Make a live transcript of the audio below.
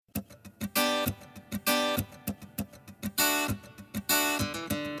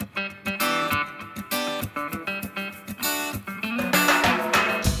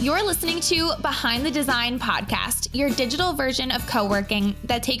You're listening to Behind the Design podcast, your digital version of co-working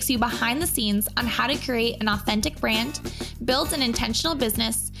that takes you behind the scenes on how to create an authentic brand, build an intentional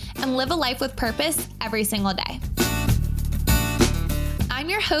business, and live a life with purpose every single day. I'm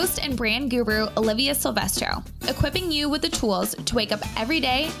your host and brand guru, Olivia Silvestro, equipping you with the tools to wake up every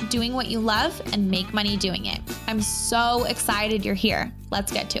day doing what you love and make money doing it. I'm so excited you're here.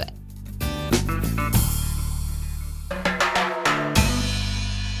 Let's get to it.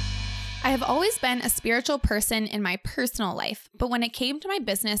 I have always been a spiritual person in my personal life, but when it came to my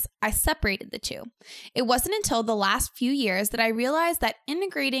business, I separated the two. It wasn't until the last few years that I realized that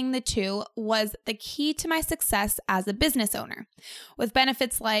integrating the two was the key to my success as a business owner, with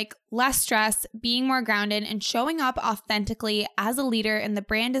benefits like less stress, being more grounded, and showing up authentically as a leader in the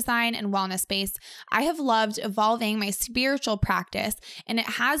brand design and wellness space. I have loved evolving my spiritual practice, and it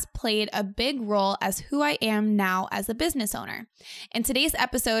has played a big role as who I am now as a business owner. In today's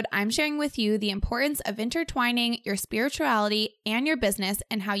episode, I'm sharing with you the importance of intertwining your spirituality and your business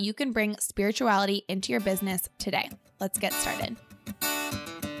and how you can bring spirituality into your business today. Let's get started.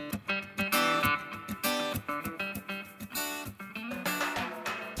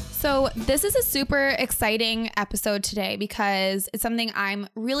 So this is a super exciting episode today because it's something I'm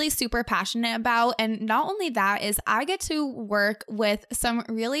really super passionate about. And not only that is I get to work with some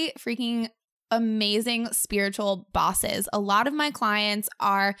really freaking amazing spiritual bosses. A lot of my clients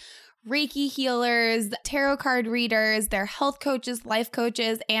are Reiki healers, tarot card readers, they're health coaches, life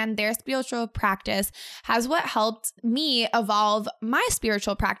coaches, and their spiritual practice has what helped me evolve my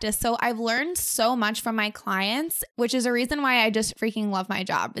spiritual practice. So I've learned so much from my clients, which is a reason why I just freaking love my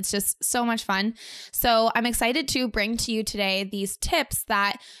job. It's just so much fun. So I'm excited to bring to you today these tips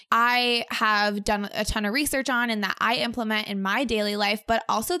that I have done a ton of research on and that I implement in my daily life, but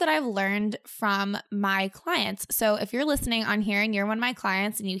also that I've learned from my clients. So if you're listening on here and you're one of my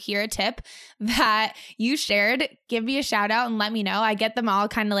clients and you hear a tip that you shared, give me a shout out and let me know. I get them all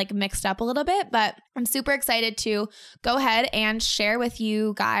kind of like mixed up a little bit, but I'm super excited to go ahead and share with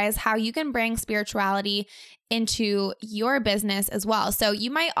you guys how you can bring spirituality into your business as well. So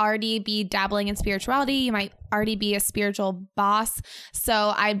you might already be dabbling in spirituality. You might already be a spiritual boss.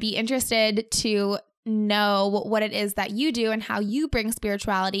 So I'd be interested to know what it is that you do and how you bring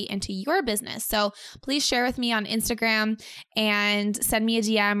spirituality into your business. So please share with me on Instagram and send me a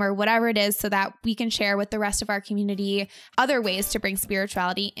DM or whatever it is so that we can share with the rest of our community other ways to bring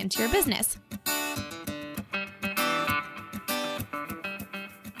spirituality into your business.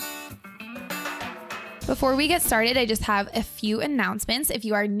 Before we get started, I just have a few announcements. If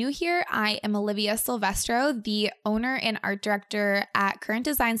you are new here, I am Olivia Silvestro, the owner and art director at Current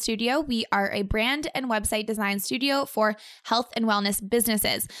Design Studio. We are a brand and website design studio for health and wellness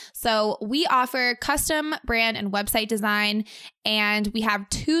businesses. So we offer custom brand and website design, and we have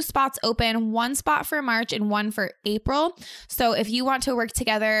 2 spots open, 1 spot for March and 1 for April. So if you want to work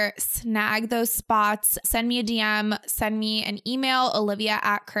together, snag those spots, send me a DM, send me an email,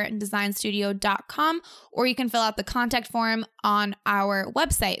 olivia@currentdesignstudio.com, or you can fill out the contact form on our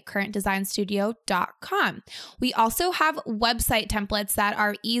website, currentdesignstudio.com. We also have website templates that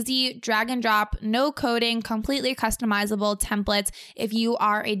are easy, drag and drop, no coding, completely customizable templates if you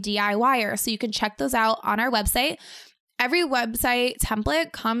are a DIYer. So you can check those out on our website. Every website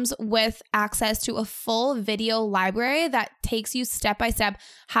template comes with access to a full video library that takes you step by step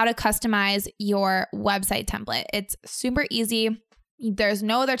how to customize your website template. It's super easy. There's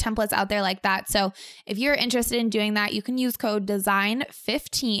no other templates out there like that. So if you're interested in doing that, you can use code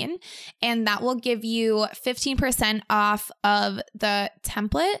DESIGN15 and that will give you 15% off of the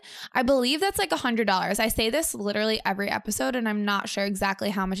template. I believe that's like $100. I say this literally every episode and I'm not sure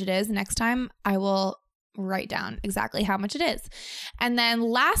exactly how much it is. Next time I will write down exactly how much it is. And then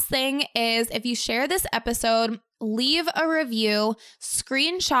last thing is if you share this episode, leave a review,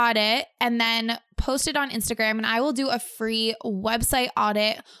 screenshot it, and then post it on Instagram, and I will do a free website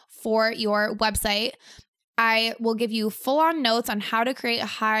audit for your website. I will give you full-on notes on how to create a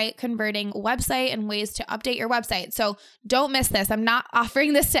high-converting website and ways to update your website. So don't miss this. I'm not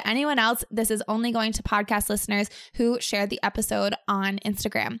offering this to anyone else. This is only going to podcast listeners who share the episode on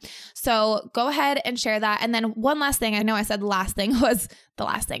Instagram. So go ahead and share that. And then one last thing. I know I said the last thing was the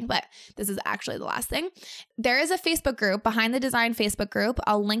last thing, but this is actually the last thing. There is a Facebook group, Behind the Design Facebook group.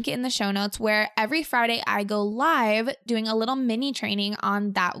 I'll link it in the show notes, where every Friday I go live doing a little mini training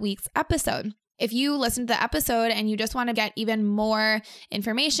on that week's episode. If you listen to the episode and you just want to get even more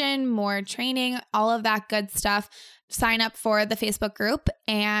information, more training, all of that good stuff, sign up for the Facebook group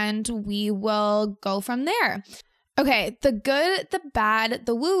and we will go from there. Okay, the good, the bad,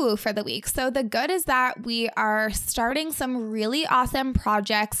 the woo-woo for the week. So the good is that we are starting some really awesome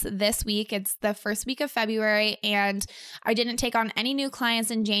projects this week. It's the first week of February, and I didn't take on any new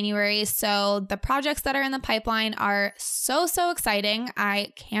clients in January. So the projects that are in the pipeline are so exciting.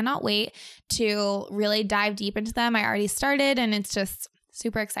 I cannot wait to really dive deep into them. I already started, and it's just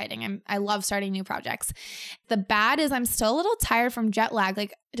super exciting. I love starting new projects. The bad is I'm still a little tired from jet lag.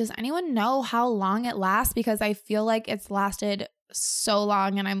 Like, does anyone know how long it lasts? Because I feel like it's lasted so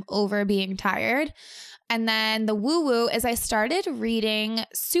long and I'm over being tired. And then the woo-woo is I started reading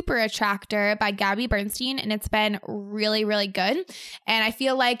Super Attractor by Gabby Bernstein, and it's been really good. And I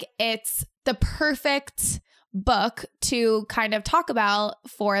feel like it's the perfect book to kind of talk about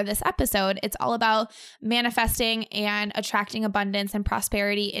for this episode. It's all about manifesting and attracting abundance and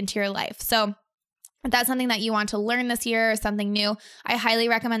prosperity into your life. So if that's something that you want to learn this year or something new, I highly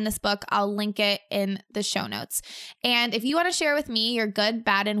recommend this book. I'll link it in the show notes. And if you want to share with me your good,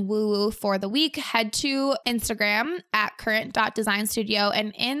 bad, and woo-woo for the week, head to Instagram at current.designstudio.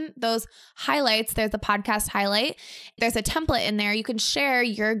 And in those highlights, there's a podcast highlight. There's a template in there. You can share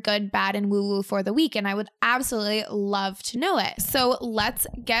your good, bad, and woo-woo for the week. And I would absolutely love to know it. So let's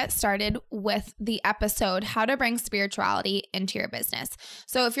get started with the episode, how to bring spirituality into your business.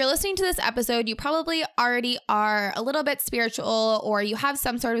 So if you're listening to this episode, you probably already are a little bit spiritual, or you have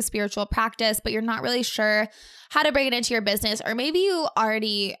some sort of spiritual practice, but you're not really sure how to bring it into your business, or maybe you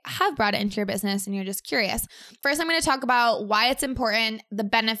already have brought it into your business and you're just curious. First, I'm going to talk about why it's important, the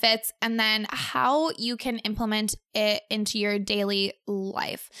benefits, and then how you can implement it into your daily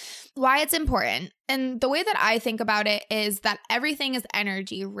life. Why it's important. And the way that I think about it is that everything is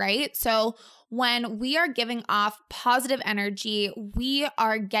energy, right? So when we are giving off positive energy, we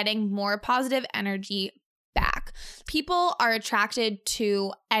are getting more positive energy back. People are attracted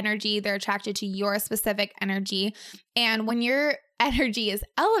to energy. They're attracted to your specific energy. And when your energy is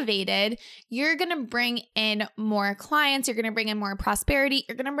elevated, you're going to bring in more clients. You're going to bring in more prosperity.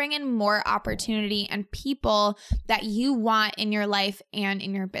 You're going to bring in more opportunity and people that you want in your life and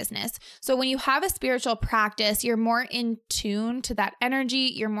in your business. So when you have a spiritual practice, you're more in tune to that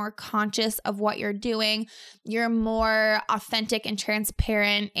energy. You're more conscious of what you're doing. You're more authentic and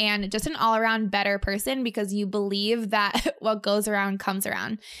transparent and just an all-around better person because you believe that what goes around comes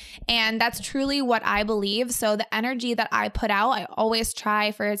around. And that's truly what I believe. So the energy that I put out, I always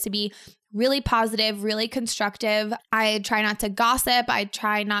try for it to be really positive, really constructive. I try not to gossip. I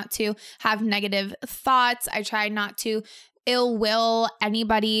try not to have negative thoughts. I try not to ill will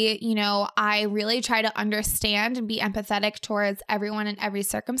anybody. I really try to understand and be empathetic towards everyone in every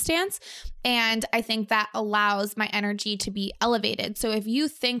circumstance. And I think that allows my energy to be elevated. So if you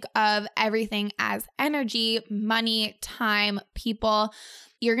think of everything as energy, money, time, people,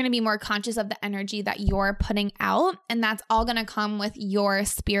 you're going to be more conscious of the energy that you're putting out. And that's all going to come with your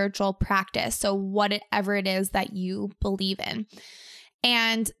spiritual practice. So whatever it is that you believe in.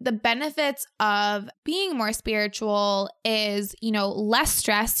 And the benefits of being more spiritual is, less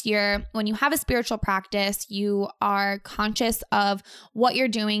stress. When you have a spiritual practice, you are conscious of what you're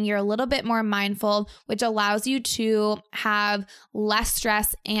doing. You're a little bit more mindful, which allows you to have less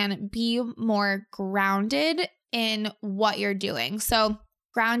stress and be more grounded in what you're doing. So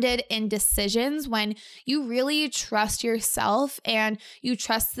grounded in decisions when you really trust yourself and you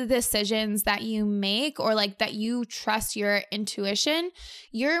trust the decisions that you make, or like that you trust your intuition,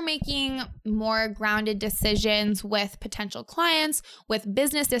 you're making more grounded decisions with potential clients, with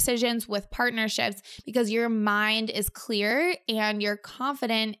business decisions, with partnerships, because your mind is clear and you're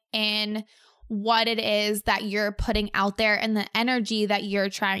confident in what it is that you're putting out there and the energy that you're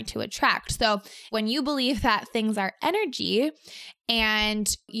trying to attract. So when you believe that things are energy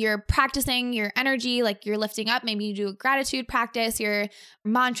and you're practicing your energy, like you're lifting up, maybe you do a gratitude practice, your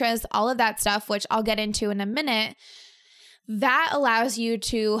mantras, all of that stuff, which I'll get into in a minute, that allows you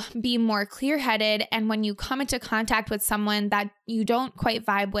to be more clear-headed. And when you come into contact with someone that you don't quite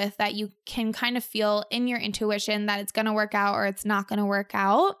vibe with, that you can kind of feel in your intuition that it's going to work out or it's not going to work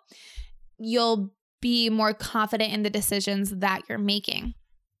out, you'll be more confident in the decisions that you're making.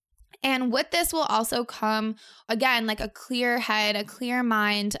 And with this will also come, again, like a clear head, a clear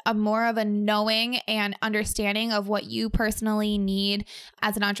mind, a more of a knowing and understanding of what you personally need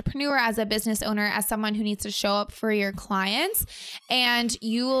as an entrepreneur, as a business owner, as someone who needs to show up for your clients. And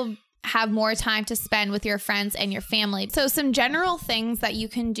you will have more time to spend with your friends and your family. So some general things that you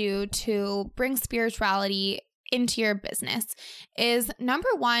can do to bring spirituality into your business is, number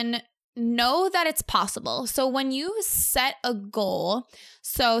one, know that it's possible. So when you set a goal,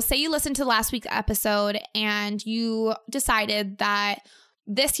 so say you listened to last week's episode and you decided that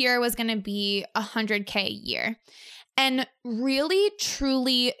this year was going to be 100K a year. And really,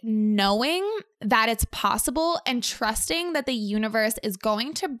 truly knowing that it's possible and trusting that the universe is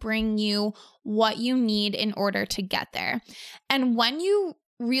going to bring you what you need in order to get there. And when you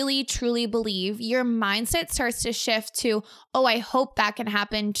really, truly believe, your mindset starts to shift to, oh, I hope that can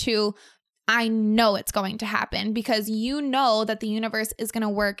happen, to I know it's going to happen, because you know that the universe is going to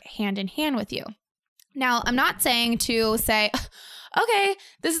work hand in hand with you. Now, I'm not saying to say, okay,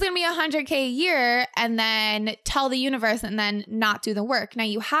 this is going to be 100K a year, and then tell the universe and then not do the work. Now,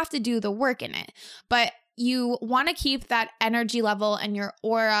 you have to do the work in it, but you want to keep that energy level and your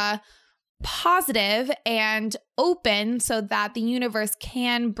aura positive and open so that the universe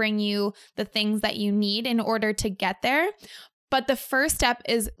can bring you the things that you need in order to get there. But the first step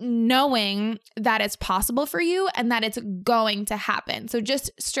is knowing that it's possible for you and that it's going to happen. So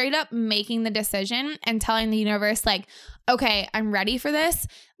just straight up making the decision and telling the universe, like, okay, I'm ready for this.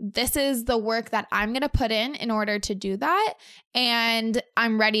 This is the work that I'm going to put in order to do that. And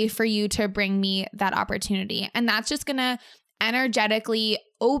I'm ready for you to bring me that opportunity. And that's just going to energetically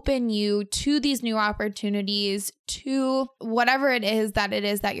open you to these new opportunities, to whatever it is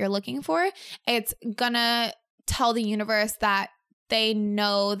that you're looking for. It's gonna tell the universe that they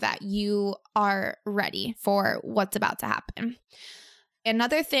know that you are ready for what's about to happen.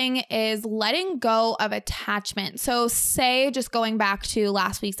 Another thing is letting go of attachment. So say, just going back to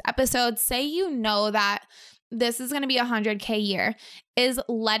last week's episode, say you know that this is going to be 100K year, is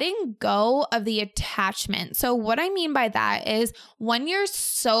letting go of the attachment. So what I mean by that is when you're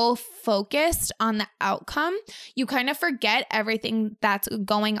so focused on the outcome, you kind of forget everything that's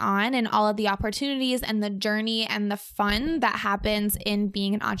going on and all of the opportunities and the journey and the fun that happens in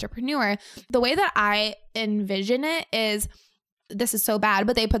being an entrepreneur. The way that I envision it is, this is so bad,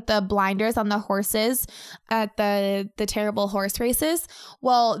 but they put the blinders on the horses at the terrible horse races.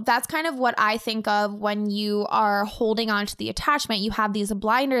 Well, that's kind of what I think of when you are holding on to the attachment. You have these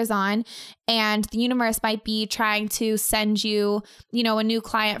blinders on, and the universe might be trying to send you, a new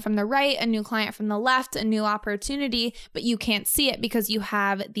client from the right, a new client from the left, a new opportunity, but you can't see it because you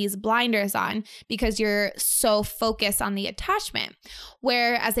have these blinders on because you're so focused on the attachment.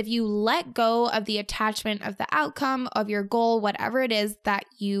 Whereas if you let go of the attachment of the outcome of your goal, whatever it is that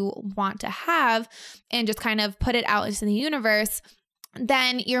you want to have, and just kind of put it out into the universe,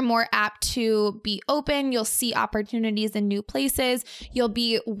 then you're more apt to be open. You'll see opportunities in new places. You'll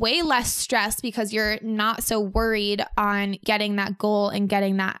be way less stressed because you're not so worried on getting that goal and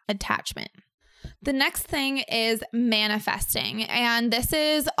getting that attachment. The next thing is manifesting. And this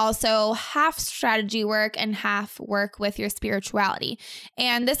is also half strategy work and half work with your spirituality.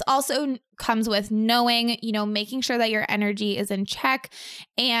 And this also comes with knowing, making sure that your energy is in check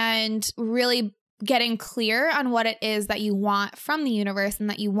and really getting clear on what it is that you want from the universe and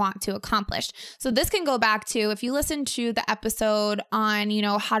that you want to accomplish. So this can go back to, if you listen to the episode on,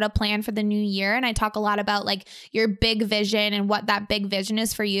 how to plan for the new year, and I talk a lot about like your big vision and what that big vision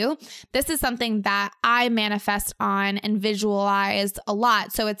is for you. This is something that I manifest on and visualize a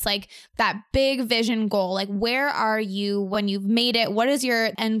lot. So it's like that big vision goal, like where are you when you've made it? What is your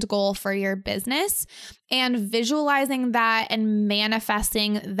end goal for your business? And visualizing that and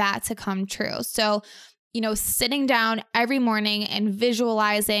manifesting that to come true. So, sitting down every morning and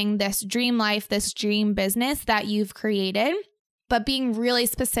visualizing this dream life, this dream business that you've created, but being really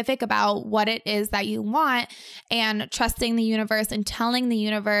specific about what it is that you want and trusting the universe and telling the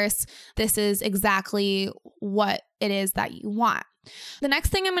universe this is exactly what it is that you want. The next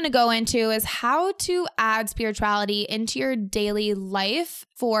thing I'm going to go into is how to add spirituality into your daily life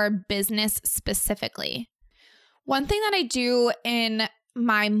for business specifically. One thing that I do in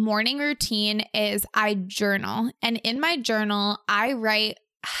my morning routine is I journal. And in my journal, I write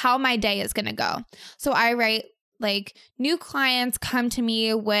how my day is going to go. So I write like new clients come to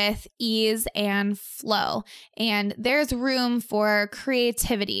me with ease and flow, and there's room for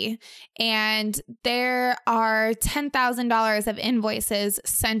creativity, and there are $10,000 of invoices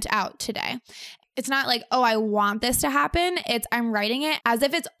sent out today. It's not like, oh, I want this to happen. I'm writing it as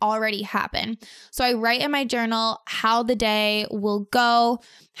if it's already happened. So I write in my journal how the day will go,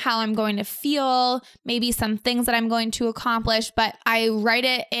 how I'm going to feel, maybe some things that I'm going to accomplish, but I write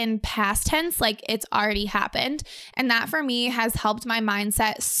it in past tense, like it's already happened. And that for me has helped my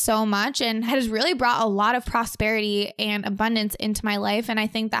mindset so much and has really brought a lot of prosperity and abundance into my life. And I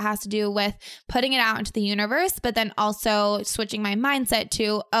think that has to do with putting it out into the universe, but then also switching my mindset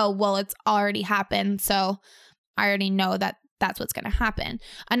to, oh, well, it's already happened. So I already know that that's what's going to happen.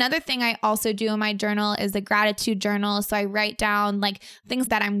 Another thing I also do in my journal is the gratitude journal. So I write down like things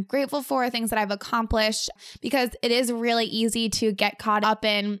that I'm grateful for, things that I've accomplished, because it is really easy to get caught up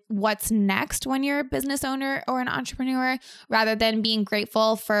in what's next when you're a business owner or an entrepreneur, rather than being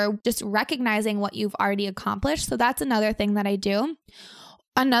grateful for just recognizing what you've already accomplished. So that's another thing that I do.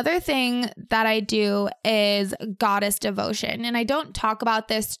 Another thing that I do is goddess devotion. And I don't talk about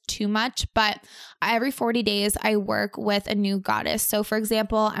this too much, but every 40 days I work with a new goddess. So for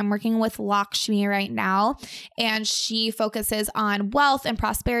example, I'm working with Lakshmi right now, and she focuses on wealth and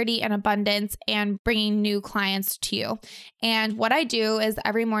prosperity and abundance and bringing new clients to you. And what I do is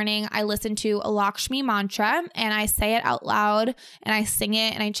every morning I listen to a Lakshmi mantra and I say it out loud and I sing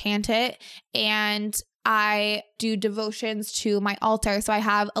it and I chant it, and I do devotions to my altar. So I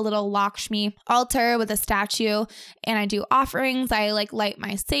have a little Lakshmi altar with a statue, and I do offerings. I light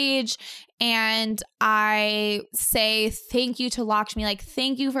my sage, and I say thank you to Lakshmi. Like,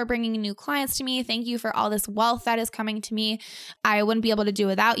 thank you for bringing new clients to me. Thank you for all this wealth that is coming to me. I wouldn't be able to do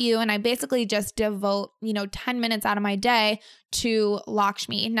without you. And I basically just devote, 10 minutes out of my day to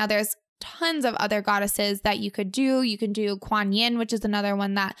Lakshmi. Now there's tons of other goddesses that you could do. You can do Kuan Yin, which is another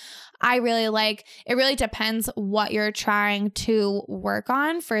one that I really like. It really depends what you're trying to work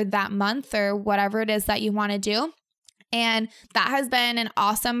on for that month or whatever it is that you want to do. And that has been an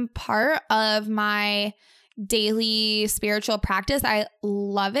awesome part of my daily spiritual practice. I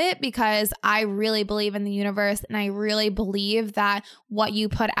love it because I really believe in the universe, and I really believe that what you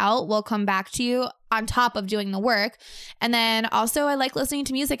put out will come back to you on top of doing the work. And then also I like listening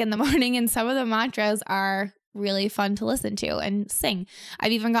to music in the morning, and some of the mantras are really fun to listen to and sing.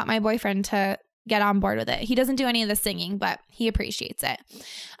 I've even got my boyfriend to get on board with it. He doesn't do any of the singing, but he appreciates it.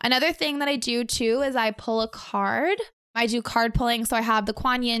 Another thing that I do too is I pull a card. I do card pulling. So I have the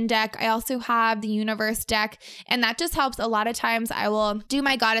Kuan Yin deck. I also have the universe deck. And that just helps. A lot of times I will do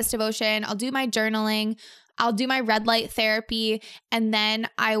my goddess devotion. I'll do my journaling. I'll do my red light therapy, and then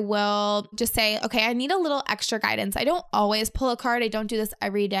I will just say, okay, I need a little extra guidance. I don't always pull a card. I don't do this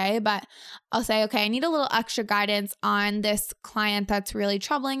every day, but I'll say, okay, I need a little extra guidance on this client that's really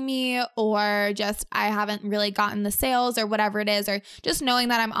troubling me, or just I haven't really gotten the sales or whatever it is, or just knowing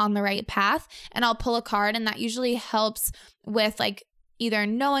that I'm on the right path. And I'll pull a card, and that usually helps with either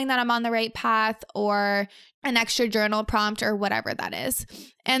knowing that I'm on the right path or an extra journal prompt or whatever that is.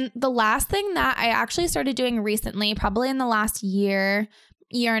 And the last thing that I actually started doing recently, probably in the last year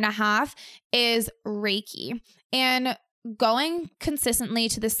and a half, is Reiki. And going consistently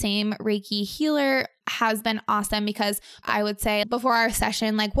to the same Reiki healer has been awesome, because I would say before our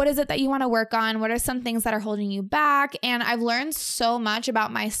session, what is it that you want to work on? What are some things that are holding you back? And I've learned so much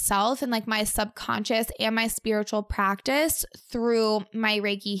about myself and my subconscious and my spiritual practice through my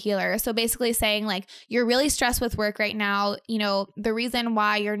Reiki healer. So basically saying you're really stressed with work right now. The reason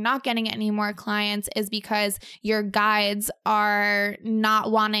why you're not getting any more clients is because your guides are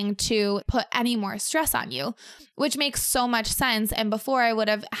not wanting to put any more stress on you, which makes so much sense. And before I would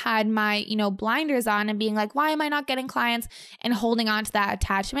have had my, blinders on and being why am I not getting clients, and holding on to that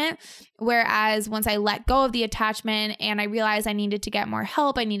attachment. Whereas once I let go of the attachment and I realized I needed to get more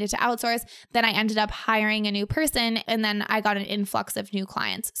help, I needed to outsource, then I ended up hiring a new person, and then I got an influx of new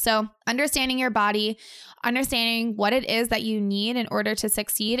clients. So understanding your body, understanding what it is that you need in order to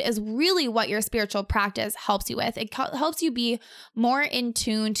succeed is really what your spiritual practice helps you with. It helps you be more in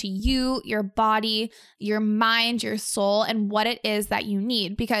tune to you, your body, your mind, your soul, and what it is that you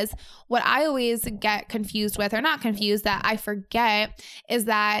need. Because what I always get confused with, or not confused, that I forget, is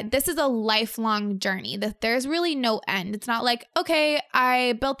that this is a lifelong journey, that there's really no end. It's not okay,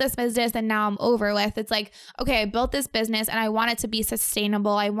 I built this business and now I'm over with. It's okay, I built this business and I want it to be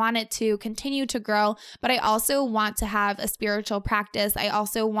sustainable. I want it to continue to grow, but I also want to have a spiritual practice. I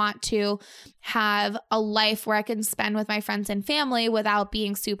also want to have a life where I can spend with my friends and family without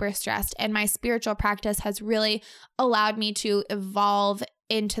being super stressed. And my spiritual practice has really allowed me to evolve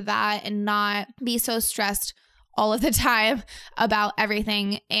into that and not be so stressed all of the time about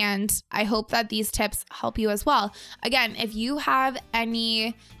everything. And I hope that these tips help you as well. Again, if you have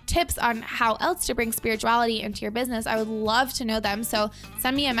any tips on how else to bring spirituality into your business, I would love to know them. So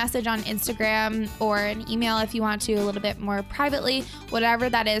send me a message on Instagram or an email if you want to, a little bit more privately, whatever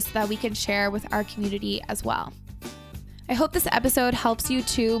that is, so that we can share with our community as well. I hope this episode helps you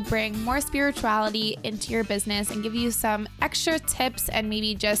to bring more spirituality into your business and give you some extra tips and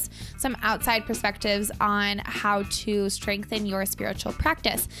maybe just some outside perspectives on how to strengthen your spiritual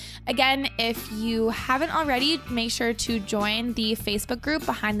practice. Again, if you haven't already, make sure to join the Facebook group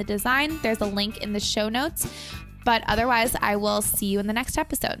Behind the Design. There's a link in the show notes. But otherwise, I will see you in the next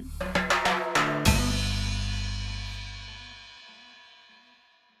episode.